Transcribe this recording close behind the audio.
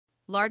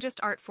Largest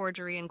art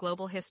forgery in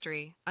global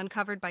history,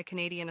 uncovered by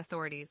Canadian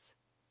authorities.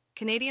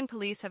 Canadian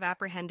police have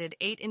apprehended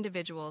 8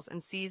 individuals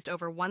and seized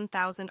over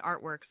 1,000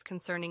 artworks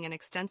concerning an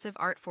extensive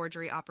art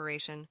forgery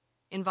operation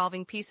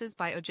involving pieces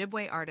by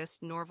Ojibwe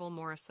artist Norval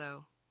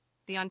Morrisseau.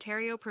 The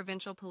Ontario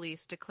Provincial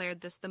Police declared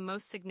this the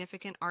most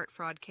significant art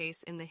fraud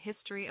case in the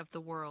history of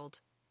the world.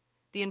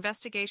 The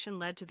investigation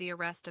led to the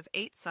arrest of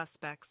 8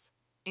 suspects,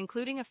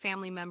 including a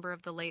family member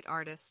of the late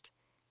artist,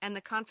 and the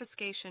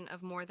confiscation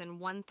of more than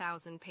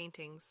 1,000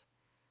 paintings.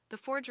 The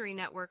forgery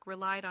network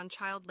relied on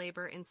child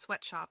labor in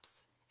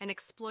sweatshops and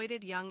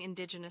exploited young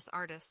Indigenous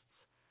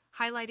artists,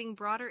 highlighting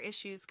broader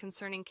issues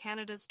concerning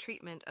Canada's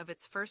treatment of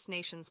its First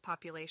Nations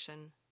population.